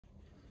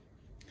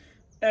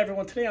Hey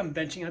everyone, today I'm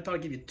benching. I thought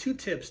I'd give you 2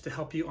 tips to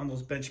help you on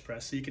those bench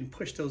press so you can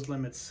push those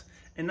limits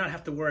and not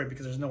have to worry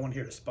because there's no one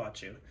here to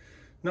spot you.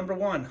 Number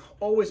 1,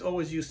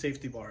 always use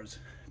safety bars,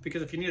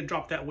 because if you need to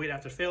drop that weight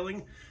after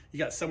failing, you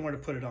got somewhere to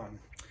put it on.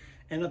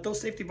 And if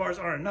those safety bars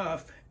aren't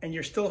enough and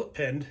you're still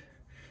pinned,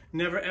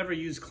 never ever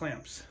use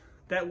clamps.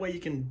 That way you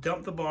can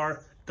dump the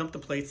bar, dump the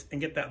plates, and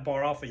get that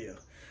bar off of you.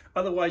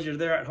 Otherwise you're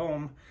there at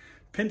home,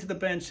 pinned to the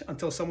bench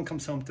until someone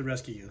comes home to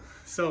rescue you.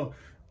 So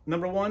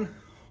number 1,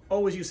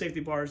 always use safety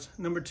bars.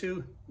 Number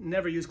 2,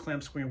 never use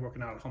clamps when you're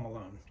working out at home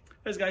alone.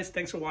 Anyways guys,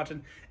 thanks for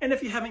watching. And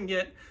if you haven't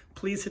yet,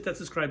 please hit that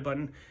subscribe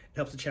button. It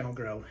helps the channel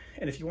grow.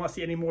 And if you want to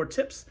see any more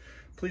tips,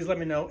 please let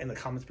me know in the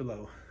comments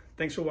below.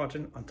 Thanks for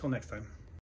watching. Until next time.